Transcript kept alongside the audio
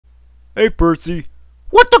Hey, Percy.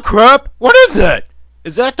 What the crap? What is that?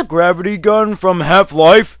 Is that the gravity gun from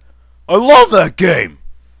Half-Life? I love that game!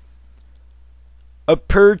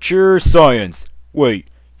 Aperture Science. Wait,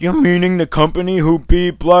 you meaning the company who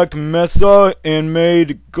beat Black Mesa and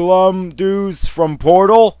made Glumdus from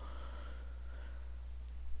Portal?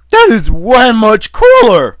 That is way much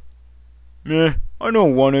cooler! Meh, I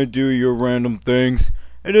don't want to do your random things.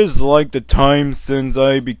 It is like the time since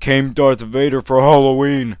I became Darth Vader for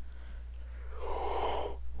Halloween.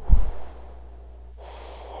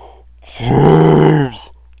 James,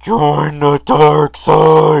 join the dark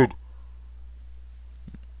side.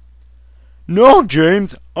 No,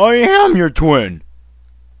 James, I am your twin.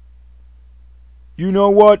 You know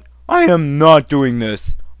what? I am not doing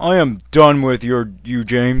this. I am done with you,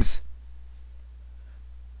 James.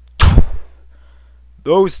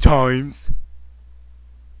 Those times.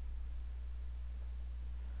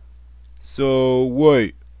 So,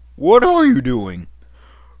 wait, what are you doing?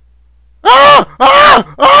 Ah!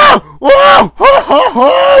 Ah! Ah! Oh! Ho!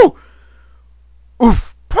 Ho! Ho!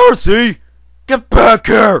 Oof! Percy! Get back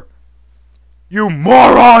here! You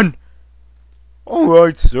moron!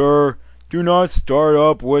 Alright, sir. Do not start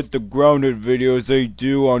up with the grounded videos they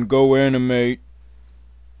do on GoAnimate.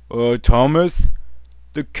 Thomas?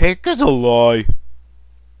 The cake is a lie.